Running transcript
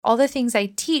all the things I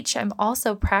teach, I'm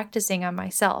also practicing on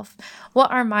myself. What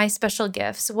are my special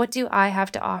gifts? What do I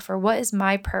have to offer? What is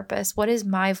my purpose? What is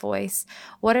my voice?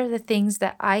 What are the things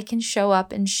that I can show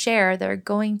up and share that are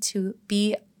going to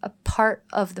be a part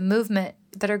of the movement,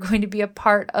 that are going to be a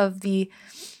part of the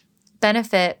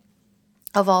benefit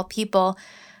of all people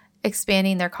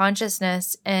expanding their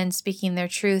consciousness and speaking their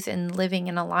truth and living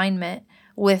in alignment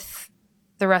with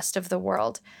the rest of the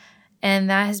world? And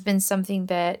that has been something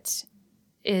that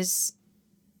is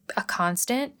a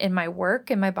constant in my work,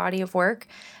 in my body of work,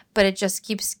 but it just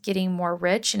keeps getting more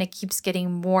rich and it keeps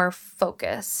getting more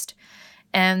focused.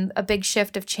 And a big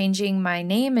shift of changing my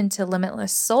name into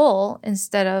Limitless Soul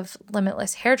instead of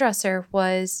Limitless Hairdresser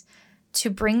was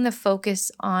to bring the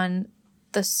focus on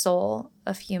the soul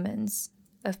of humans,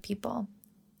 of people,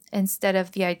 instead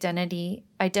of the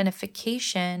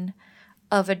identification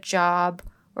of a job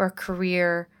or a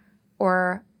career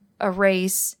or a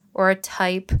race or a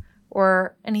type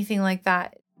or anything like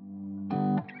that.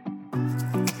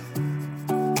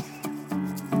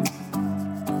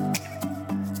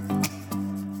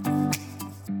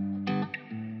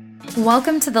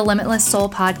 Welcome to the Limitless Soul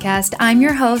Podcast. I'm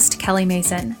your host, Kelly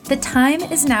Mason. The time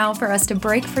is now for us to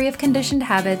break free of conditioned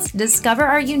habits, discover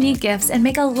our unique gifts, and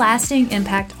make a lasting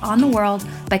impact on the world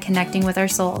by connecting with our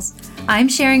souls. I'm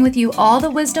sharing with you all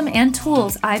the wisdom and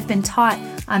tools I've been taught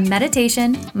on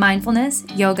meditation, mindfulness,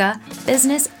 yoga,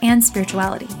 business, and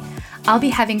spirituality. I'll be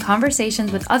having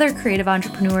conversations with other creative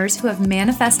entrepreneurs who have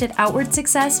manifested outward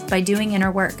success by doing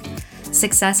inner work.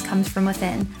 Success comes from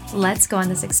within. Let's go on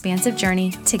this expansive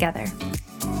journey together.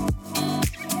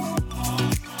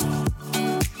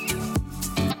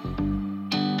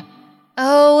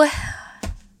 Oh,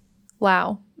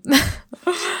 wow.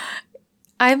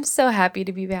 I'm so happy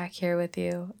to be back here with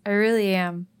you. I really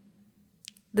am.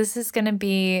 This is going to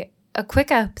be a quick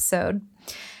episode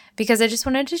because I just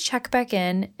wanted to check back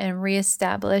in and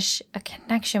reestablish a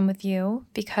connection with you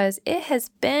because it has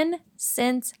been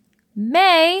since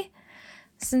May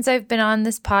since I've been on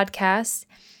this podcast,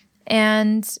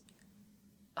 and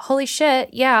holy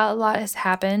shit, yeah, a lot has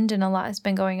happened and a lot has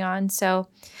been going on. So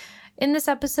in this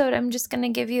episode, I'm just going to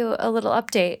give you a little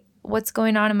update. What's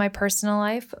going on in my personal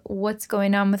life, what's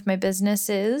going on with my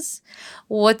businesses,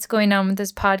 what's going on with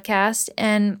this podcast.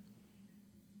 And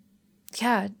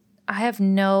yeah, I have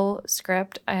no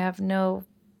script. I have no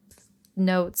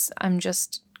notes. I'm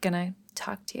just going to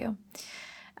talk to you.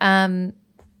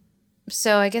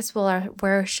 So I guess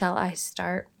where shall I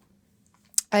start?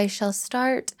 I shall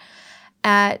start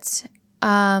at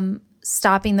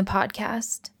stopping the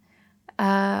podcast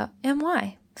and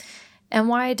why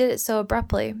I did it so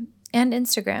abruptly, and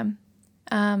Instagram.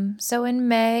 So in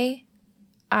May,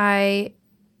 I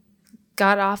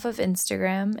got off of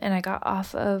Instagram and I got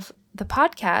off of the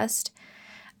podcast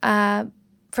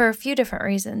for a few different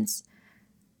reasons.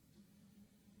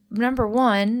 Number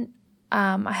one,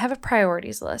 I have a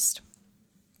priorities list.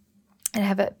 And I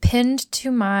have it pinned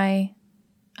to my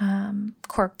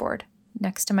corkboard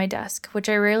next to my desk, which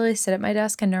I rarely sit at my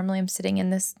desk. And normally I'm sitting in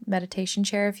this meditation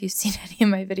chair if you've seen any of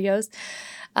my videos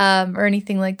or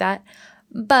anything like that.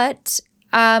 But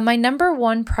my number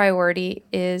one priority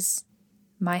is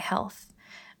my health.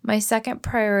 My second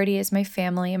priority is my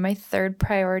family. And my third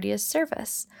priority is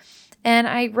service. And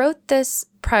I wrote this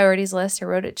priorities list. I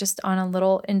wrote it just on a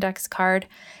little index card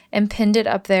and pinned it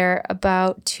up there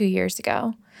about 2 years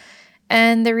ago.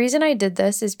 And the reason I did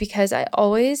this is because I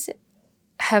always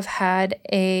have had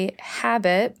a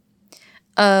habit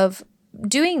of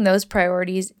doing those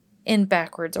priorities in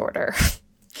backwards order,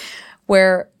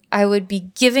 where I would be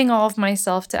giving all of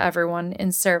myself to everyone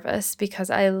in service because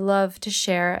I love to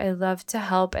share, I love to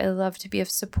help, I love to be of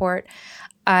support.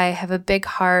 I have a big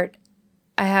heart,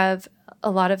 I have a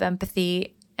lot of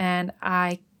empathy, and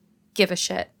I give a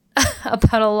shit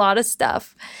about a lot of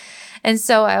stuff. And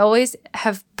so I always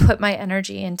have put my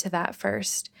energy into that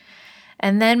first.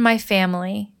 And then my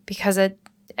family, because I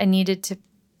needed to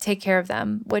take care of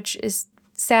them, which is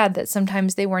sad that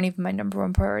sometimes they weren't even my number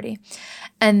one priority.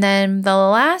 And then the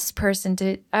last person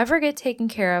to ever get taken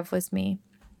care of was me.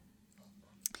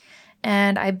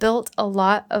 And I built a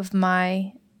lot of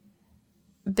my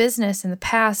business in the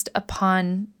past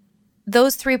upon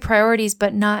those three priorities,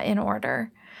 but not in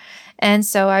order. And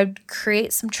so I'd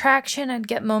create some traction, I'd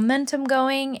get momentum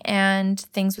going, and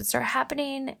things would start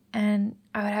happening, and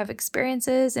I would have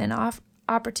experiences and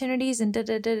opportunities and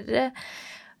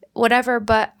whatever,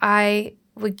 but I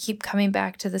would keep coming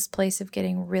back to this place of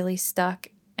getting really stuck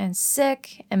and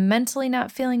sick and mentally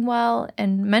not feeling well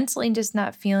and mentally just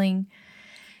not feeling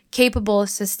capable of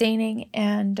sustaining.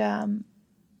 And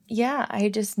yeah, I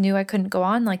just knew I couldn't go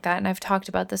on like that. And I've talked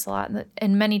about this a lot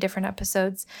in many different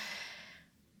episodes.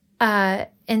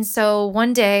 And so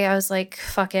one day I was like,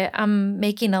 fuck it. I'm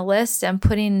making a list and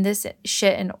putting this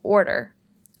shit in order.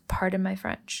 Pardon my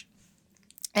French.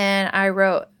 And I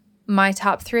wrote my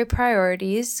top 3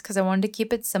 priorities because I wanted to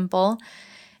keep it simple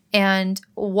and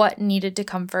what needed to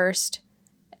come first,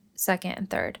 second, and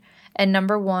third. And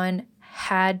number 1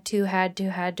 had to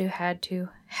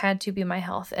be my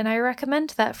health. And I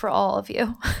recommend that for all of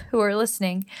you who are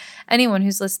listening. Anyone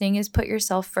who's listening is put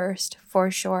yourself first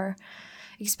for sure,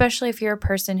 especially if you're a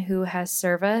person who has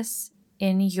service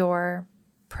in your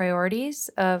priorities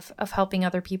of helping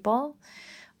other people,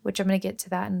 which I'm going to get to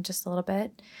that in just a little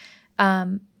bit.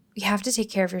 You have to take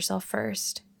care of yourself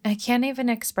first. I can't even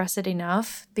express it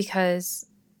enough because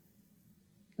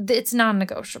it's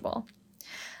non-negotiable.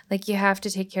 Like, you have to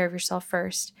take care of yourself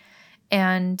first.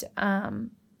 And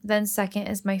then second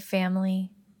is my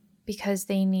family, because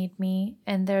they need me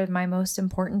and they're my most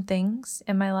important things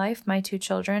in my life, my 2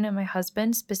 children and my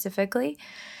husband specifically.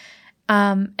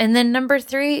 And then number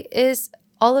 3 is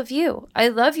all of you. I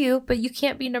love you, but you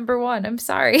can't be number 1. I'm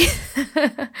sorry.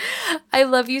 I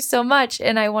love you so much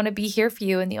and I want to be here for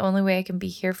you. And the only way I can be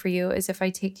here for you is if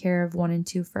I take care of 1 and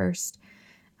 2 first.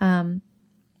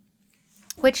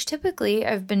 Which typically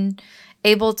I've been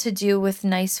able to do with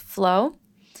nice flow.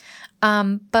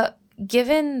 But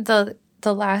given the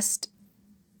last,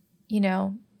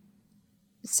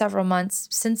 several months,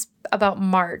 since about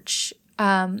March,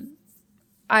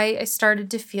 I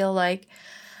started to feel like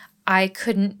I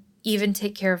couldn't even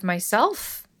take care of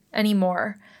myself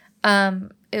anymore. It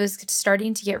was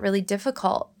starting to get really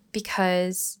difficult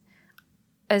because,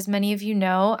 as many of you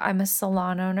know, I'm a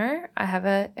salon owner. I have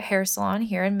a hair salon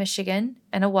here in Michigan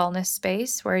and a wellness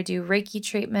space where I do Reiki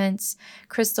treatments,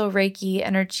 crystal Reiki,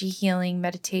 energy healing,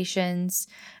 meditations.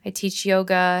 I teach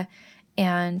yoga,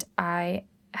 and I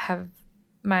have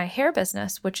my hair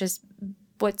business, which is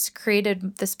what's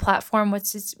created this platform,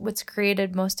 what's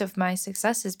created most of my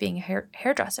success is being a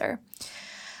hairdresser.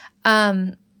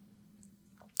 And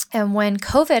when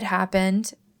COVID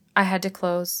happened, I had to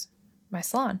close my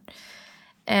salon.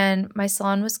 And my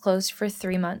salon was closed for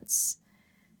 3 months.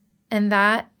 And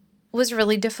that was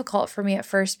really difficult for me at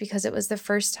first because it was the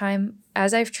first time,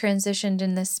 as I've transitioned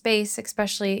in this space,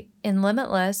 especially in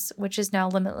Limitless, which is now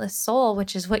Limitless Soul,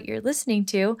 which is what you're listening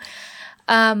to,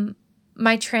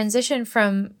 my transition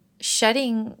from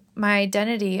shedding my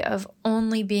identity of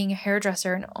only being a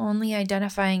hairdresser and only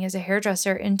identifying as a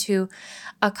hairdresser into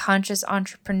a conscious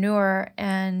entrepreneur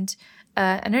and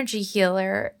energy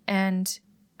healer and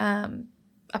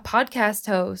a podcast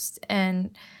host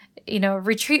and,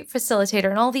 retreat facilitator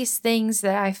and all these things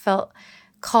that I felt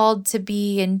called to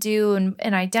be and do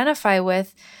and identify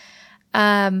with.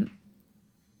 For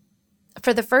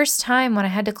the first time when I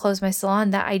had to close my salon,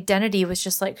 that identity was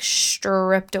just like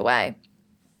stripped away.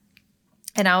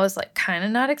 And I was like kind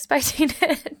of not expecting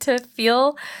it to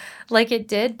feel like it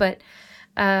did. But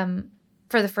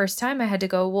for the first time, I had to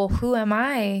go, well, who am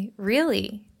I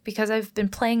really? Because I've been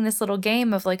playing this little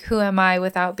game of like, who am I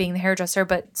without being the hairdresser?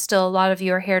 But still, a lot of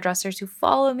you are hairdressers who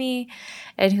follow me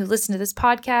and who listen to this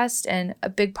podcast. And a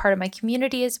big part of my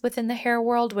community is within the hair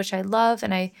world, which I love.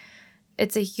 And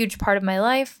it's a huge part of my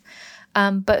life.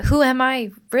 But who am I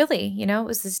really? It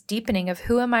was this deepening of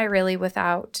who am I really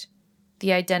without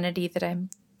the identity that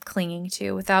I'm clinging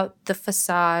to, without the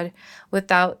facade,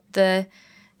 without the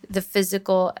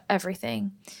physical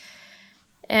everything.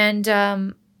 And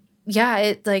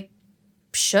it like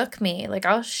shook me. Like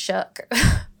I was shook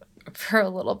for a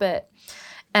little bit.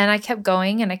 And I kept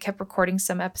going and I kept recording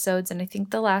some episodes. And I think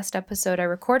the last episode I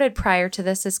recorded prior to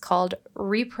this is called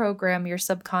Reprogram Your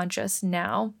Subconscious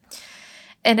Now.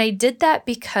 And I did that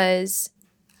because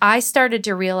I started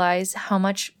to realize how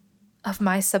much of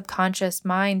my subconscious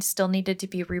mind still needed to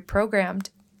be reprogrammed.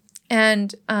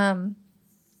 And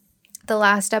the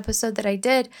last episode that I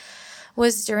did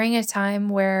was during a time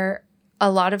where a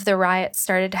lot of the riots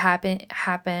started to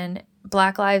happen.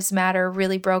 Black Lives Matter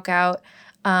really broke out.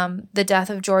 The death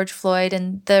of George Floyd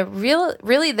and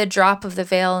really the drop of the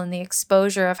veil and the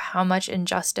exposure of how much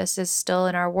injustice is still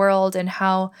in our world and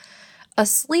how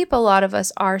asleep a lot of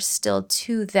us are still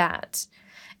to that.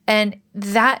 And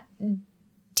that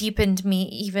deepened me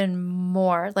even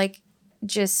more, like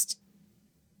just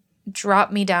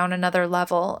dropped me down another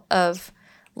level of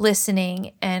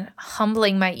listening and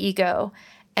humbling my ego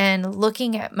and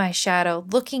looking at my shadow,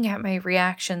 looking at my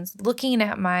reactions, looking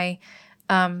at my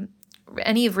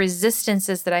any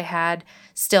resistances that I had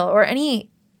still, or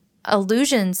any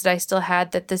illusions that I still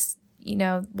had that this,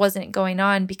 wasn't going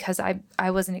on because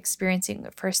I wasn't experiencing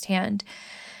it firsthand.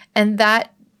 And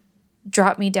that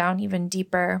dropped me down even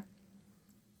deeper.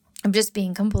 I'm just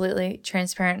being completely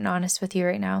transparent and honest with you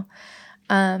right now.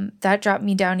 That dropped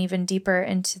me down even deeper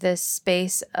into this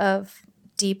space of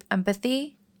deep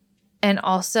empathy and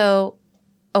also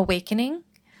awakening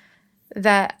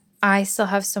that I still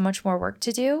have so much more work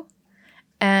to do.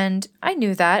 And I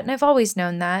knew that, and I've always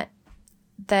known that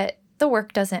the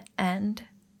work doesn't end.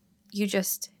 You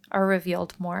just are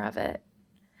revealed more of it.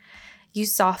 You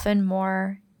soften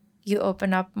more, you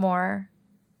open up more,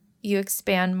 you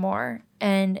expand more,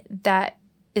 and that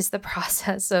is the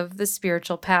process of the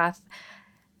spiritual path.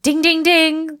 Ding, ding,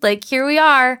 ding, like here we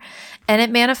are. And it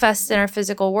manifests in our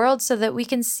physical world so that we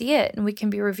can see it and we can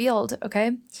be revealed,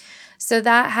 okay? So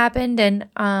that happened, and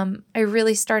I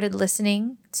really started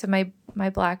listening to my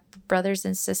Black brothers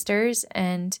and sisters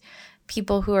and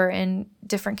people who are in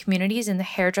different communities, in the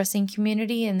hairdressing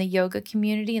community, in the yoga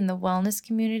community, in the wellness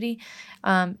community,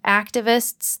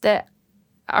 activists that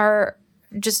are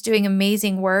just doing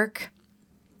amazing work.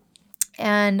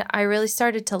 And I really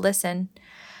started to listen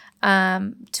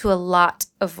to a lot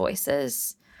of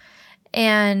voices.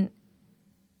 And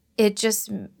it just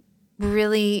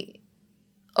really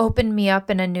opened me up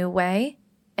in a new way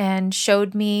and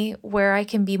showed me where I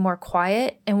can be more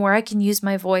quiet and where I can use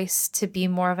my voice to be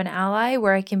more of an ally,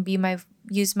 where I can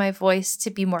use my voice to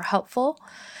be more helpful,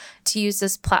 to use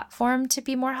this platform to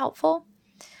be more helpful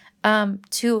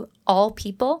to all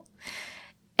people.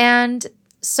 And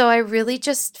so I really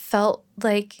just felt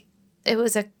like it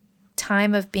was a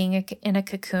time of being in a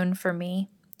cocoon for me.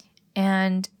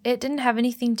 And it didn't have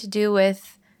anything to do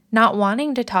with not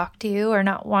wanting to talk to you or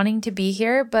not wanting to be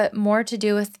here, but more to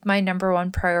do with my number one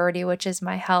priority, which is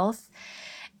my health,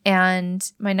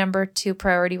 and my number two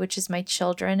priority, which is my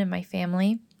children and my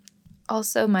family.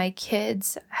 Also, my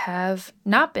kids have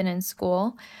not been in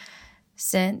school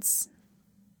since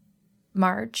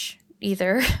March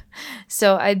either.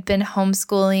 So I'd been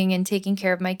homeschooling and taking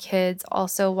care of my kids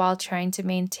also while trying to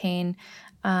maintain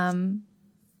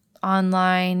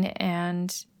online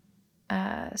and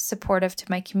supportive to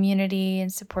my community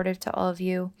and supportive to all of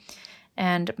you,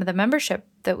 and the membership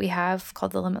that we have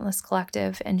called the Limitless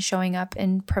Collective, and showing up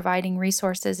and providing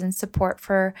resources and support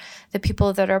for the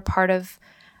people that are part of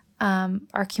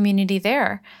our community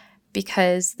there,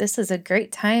 because this is a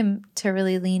great time to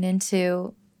really lean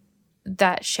into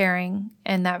that sharing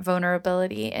and that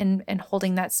vulnerability and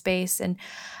holding that space. And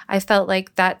I felt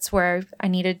like that's where I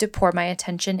needed to pour my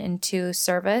attention into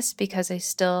service, because I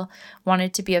still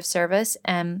wanted to be of service.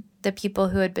 And the people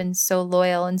who had been so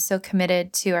loyal and so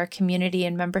committed to our community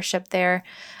and membership there,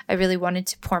 I really wanted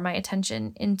to pour my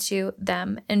attention into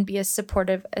them and be as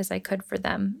supportive as I could for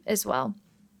them as well.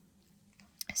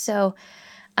 So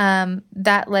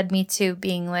that led me to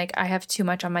being like, I have too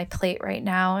much on my plate right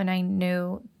now. And I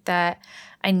knew that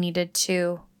I needed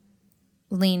to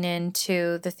lean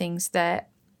into the things that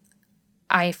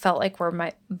I felt like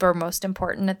were most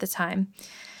important at the time.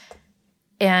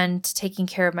 And taking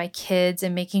care of my kids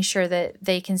and making sure that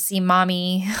they can see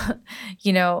mommy,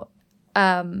 in a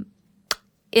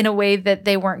way that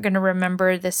they weren't going to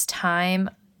remember this time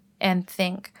and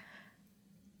think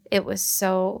it was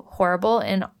so horrible,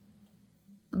 and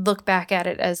look back at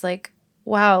it as like,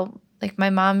 wow, like my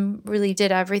mom really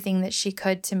did everything that she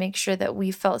could to make sure that we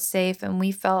felt safe and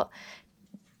we felt,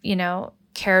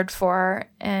 cared for.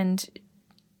 And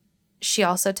she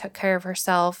also took care of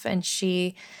herself, and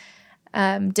she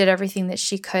did everything that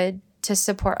she could to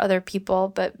support other people,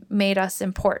 but made us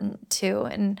important too.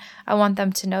 And I want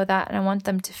them to know that, and I want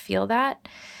them to feel that.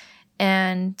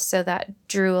 And so that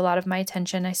drew a lot of my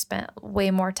attention. I spent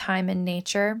way more time in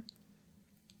nature.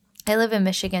 I live in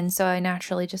Michigan, so I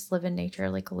naturally just live in nature.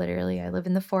 Like literally, I live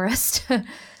in the forest.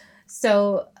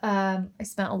 So I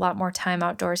spent a lot more time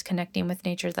outdoors connecting with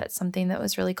nature. That's something that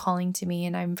was really calling to me,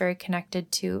 and I'm very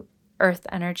connected to earth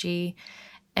energy.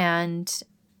 And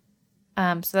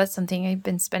so that's something I've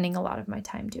been spending a lot of my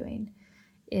time doing,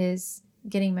 is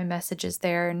getting my messages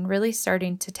there and really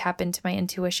starting to tap into my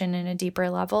intuition in a deeper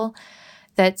level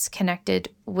that's connected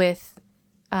with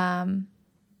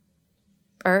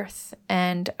earth.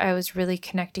 And I was really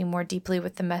connecting more deeply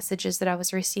with the messages that I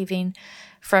was receiving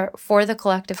for the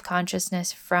collective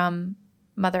consciousness from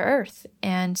Mother Earth.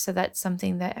 And so that's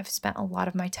something that I've spent a lot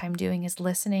of my time doing, is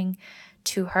listening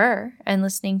to her and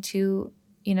listening to,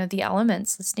 the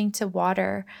elements, listening to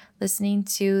water, listening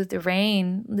to the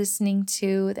rain, listening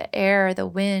to the air, the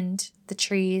wind, the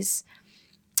trees,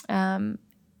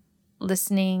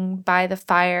 listening by the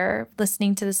fire,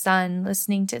 listening to the sun,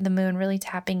 listening to the moon, really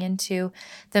tapping into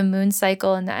the moon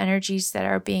cycle and the energies that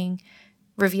are being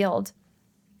revealed.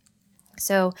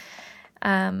 So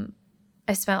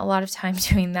I spent a lot of time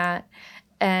doing that.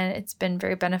 And it's been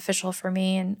very beneficial for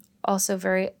me and also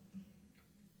very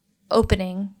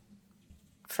opening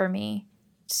for me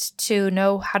to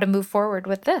know how to move forward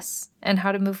with this and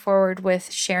how to move forward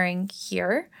with sharing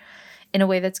here in a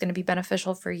way that's going to be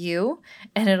beneficial for you,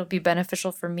 and it'll be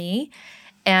beneficial for me,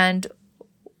 and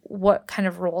what kind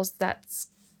of roles that's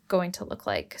going to look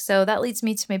like. So that leads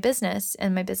me to my business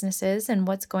and my businesses and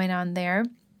what's going on there.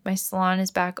 My salon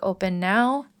is back open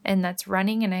now, and that's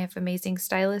running, and I have amazing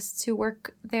stylists who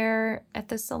work there at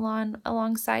the salon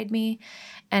alongside me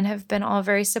and have been all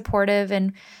very supportive.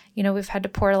 And, we've had to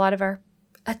pour a lot of our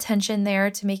attention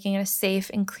there to making it a safe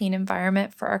and clean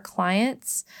environment for our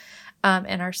clients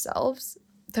and ourselves.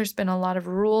 There's been a lot of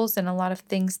rules and a lot of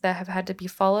things that have had to be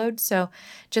followed. So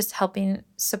just helping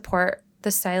support the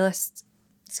stylists,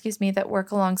 that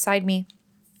work alongside me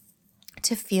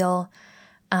to feel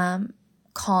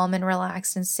calm and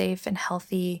relaxed and safe and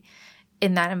healthy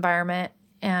in that environment,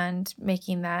 and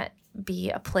making that be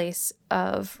a place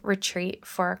of retreat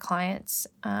for our clients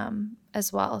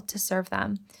as well, to serve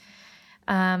them.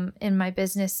 In my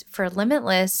business for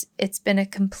Limitless, it's been a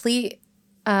complete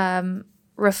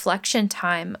reflection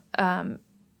time.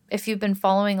 If you've been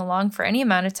following along for any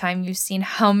amount of time, you've seen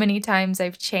how many times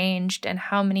I've changed and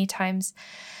how many times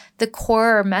the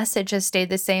core message has stayed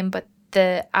the same, but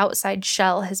the outside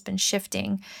shell has been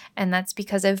shifting. And that's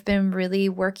because I've been really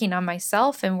working on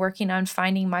myself and working on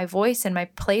finding my voice and my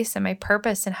place and my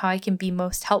purpose and how I can be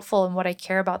most helpful and what I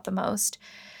care about the most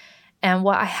and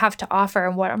what I have to offer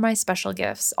and what are my special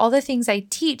gifts. All the things I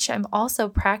teach, I'm also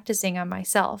practicing on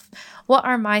myself. What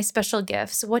are my special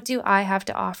gifts? What do I have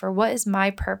to offer? What is my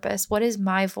purpose? What is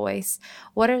my voice?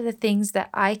 What are the things that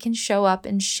I can show up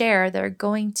and share that are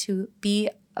going to be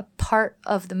a part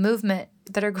of the movement,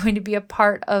 that are going to be a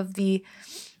part of the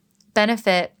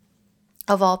benefit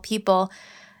of all people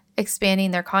expanding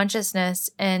their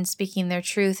consciousness and speaking their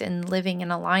truth and living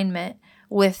in alignment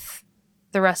with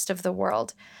the rest of the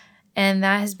world. And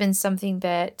that has been something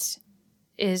that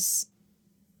is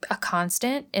a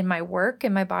constant in my work,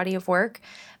 in my body of work,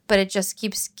 but it just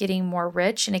keeps getting more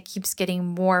rich and it keeps getting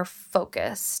more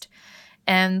focused.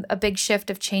 And a big shift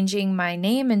of changing my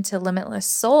name into Limitless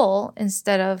Soul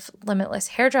instead of Limitless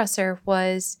Hairdresser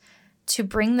was to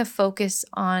bring the focus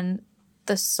on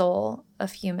the soul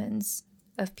of humans,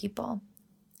 of people,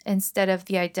 instead of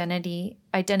the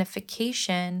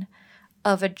identification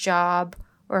of a job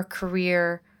or a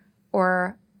career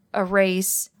or a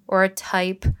race or a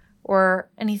type or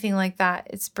anything like that.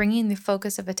 It's bringing the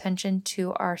focus of attention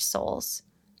to our souls.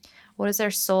 What is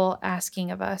our soul asking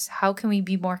of us? How can we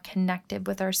be more connected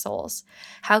with our souls?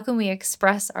 How can we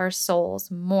express our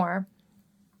souls more?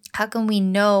 How can we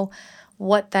know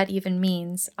what that even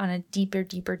means on a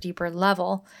deeper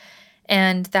level?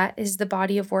 And that is the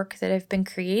body of work that I've been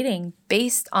creating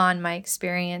based on my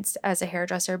experience as a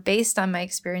hairdresser, based on my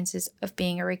experiences of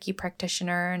being a Reiki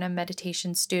practitioner and a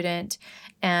meditation student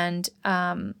and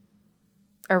a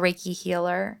Reiki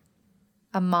healer,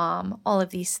 a mom, all of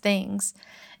these things.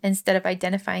 Instead of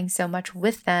identifying so much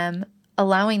with them,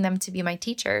 allowing them to be my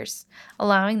teachers,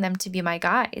 allowing them to be my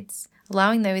guides,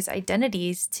 allowing those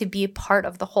identities to be a part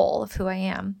of the whole of who I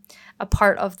am, a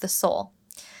part of the soul's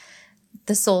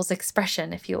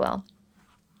expression, if you will.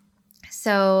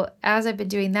 So as I've been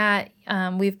doing that,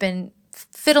 we've been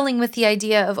fiddling with the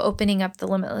idea of opening up the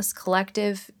Limitless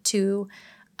Collective to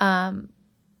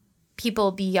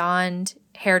people beyond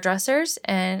hairdressers,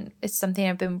 and it's something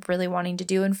I've been really wanting to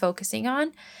do and focusing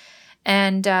on,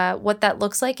 and what that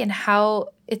looks like and how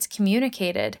it's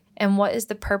communicated and what is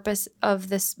the purpose of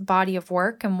this body of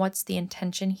work and what's the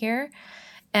intention here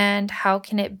and how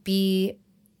can it be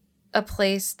a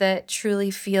place that truly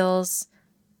feels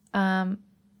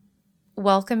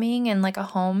welcoming and like a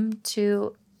home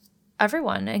to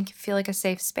everyone and can feel like a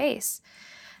safe space.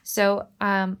 So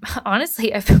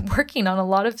honestly, I've been working on a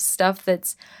lot of stuff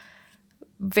that's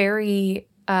very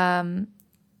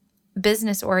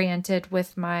business oriented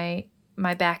with my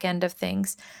back end of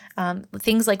things.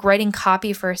 Things like writing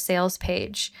copy for a sales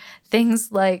page,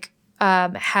 things like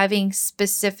having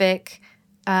specific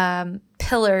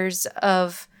pillars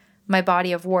of my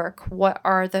body of work. What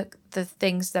are the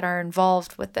things that are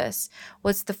involved with this?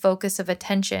 What's the focus of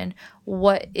attention?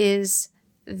 What is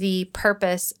the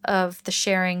purpose of the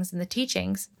sharings and the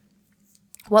teachings?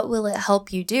 What will it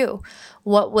help you do?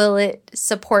 What will it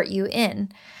support you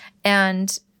in?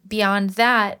 And beyond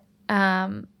that,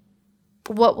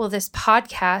 what will this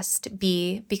podcast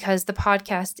be? Because the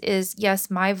podcast is, yes,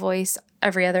 my voice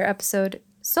every other episode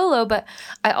solo, but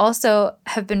I also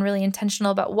have been really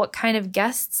intentional about what kind of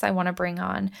guests I want to bring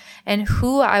on and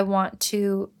who I want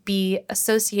to be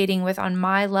associating with on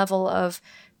my level of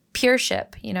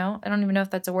peership, I don't even know if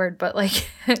that's a word, but like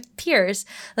peers,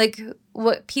 like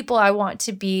what people I want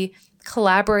to be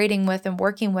collaborating with and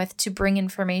working with to bring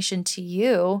information to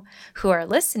you who are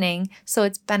listening, so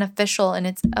it's beneficial and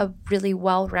it's a really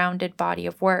well-rounded body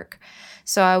of work.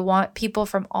 So I want people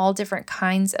from all different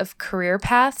kinds of career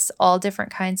paths, all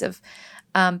different kinds of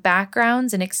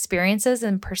backgrounds and experiences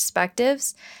and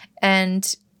perspectives.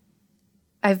 And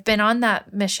I've been on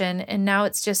that mission, and now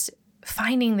it's just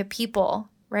finding the people,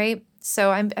 right?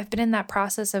 So I've been in that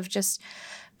process of just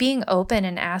being open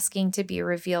and asking to be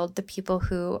revealed the people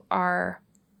who are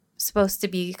supposed to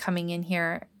be coming in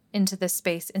here into this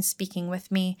space and speaking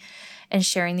with me and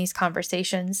sharing these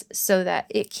conversations so that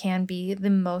it can be the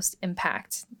most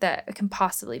impact that it can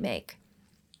possibly make.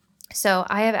 So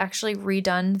I have actually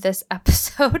redone this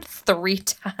episode 3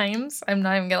 times. I'm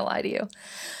not even going to lie to you.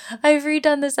 I've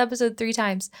redone this episode 3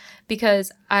 times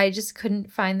because I just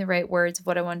couldn't find the right words of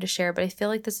what I wanted to share, but I feel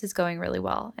like this is going really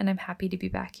well, and I'm happy to be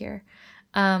back here.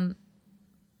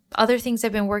 Other things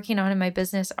I've been working on in my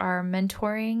business are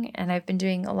mentoring, and I've been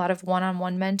doing a lot of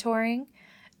one-on-one mentoring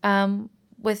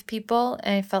with people,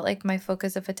 and I felt like my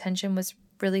focus of attention was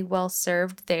really well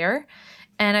served there.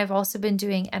 And I've also been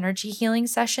doing energy healing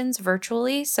sessions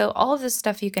virtually. So all of this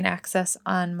stuff you can access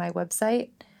on my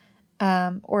website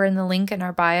or in the link in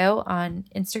our bio on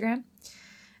Instagram.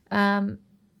 And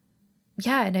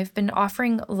I've been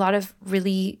offering a lot of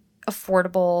really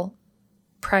affordable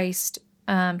priced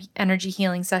energy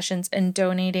healing sessions and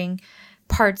donating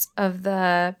parts of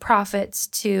the profits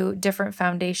to different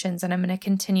foundations. And I'm going to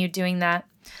continue doing that.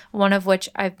 One of which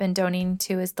I've been donating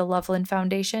to is the Loveland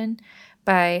Foundation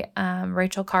by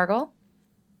Rachel Cargill.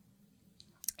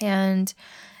 And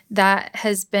that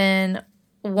has been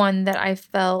one that I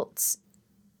felt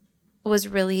was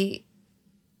really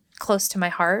close to my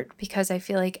heart because I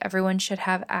feel like everyone should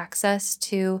have access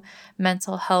to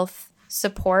mental health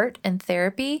support and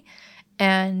therapy.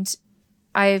 And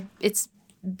it's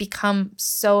become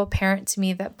so apparent to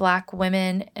me that Black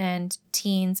women and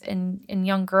teens and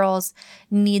young girls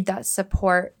need that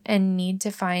support and need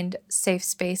to find safe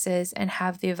spaces and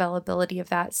have the availability of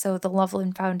that. So the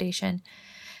Loveland Foundation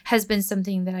has been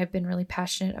something that I've been really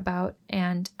passionate about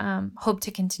and hope to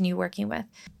continue working with.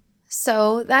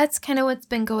 So that's kind of what's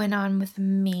been going on with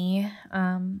me.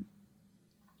 And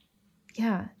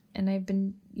I've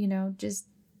been, just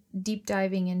deep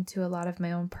diving into a lot of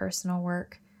my own personal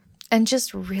work. And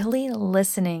just really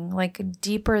listening, like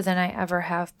deeper than I ever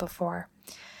have before.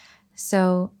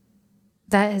 So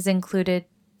that has included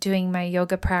doing my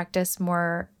yoga practice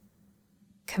more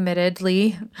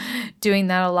committedly, doing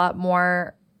that a lot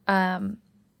more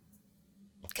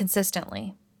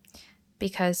consistently.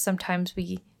 Because sometimes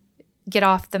we get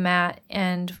off the mat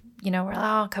and,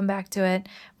 I'll come back to it.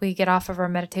 We get off of our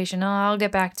meditation. I'll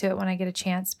get back to it when I get a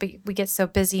chance. But we get so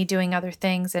busy doing other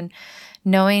things and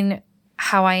knowing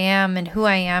how I am and who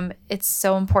I am, it's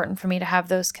so important for me to have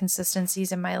those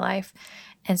consistencies in my life.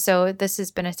 And so this has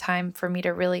been a time for me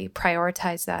to really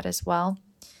prioritize that as well.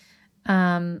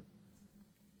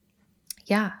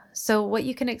 So what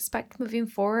you can expect moving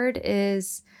forward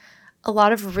is a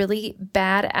lot of really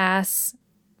badass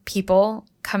people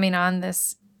coming on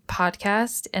this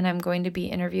podcast, and I'm going to be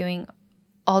interviewing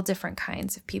all different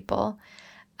kinds of people.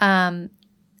 And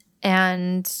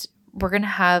we're going to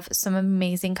have some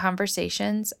amazing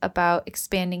conversations about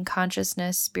expanding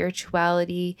consciousness,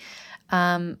 spirituality,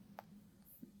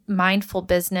 mindful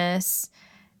business,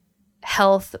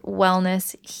 health,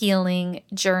 wellness, healing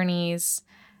journeys,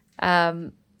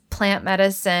 plant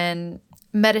medicine,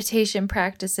 meditation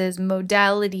practices,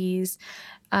 modalities,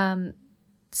 sound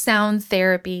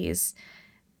therapies,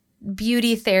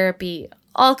 beauty therapy,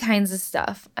 all kinds of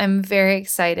stuff. I'm very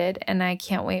excited, and I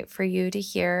can't wait for you to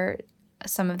hear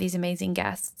some of these amazing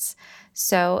guests.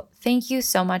 So thank you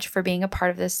so much for being a part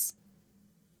of this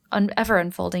ever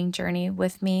unfolding journey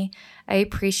with me. I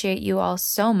appreciate you all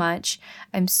so much.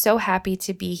 I'm so happy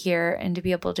to be here and to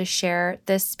be able to share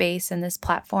this space and this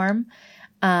platform,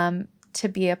 to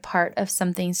be a part of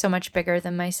something so much bigger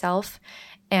than myself.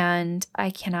 And I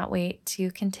cannot wait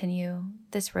to continue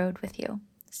this road with you.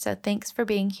 So thanks for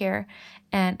being here,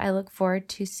 and I look forward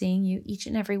to seeing you each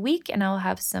and every week, and I'll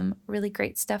have some really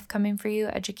great stuff coming for you,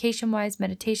 education-wise,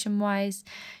 meditation-wise,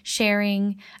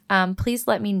 sharing. Please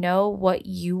let me know what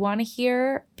you want to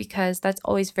hear, because that's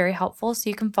always very helpful. So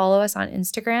you can follow us on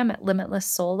Instagram at Limitless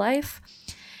Soul Life,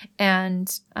 and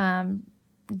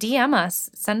DM us.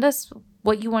 Send us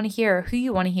what you want to hear, who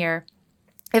you want to hear.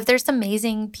 If there's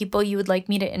amazing people you would like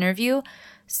me to interview,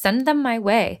 send them my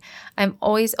way. I'm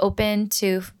always open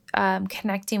to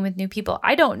connecting with new people.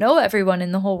 I don't know everyone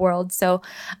in the whole world. So,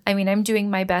 I mean, I'm doing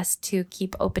my best to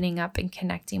keep opening up and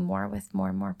connecting more with more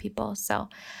and more people. So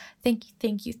thank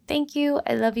you.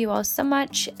 I love you all so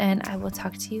much. And I will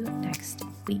talk to you next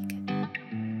week.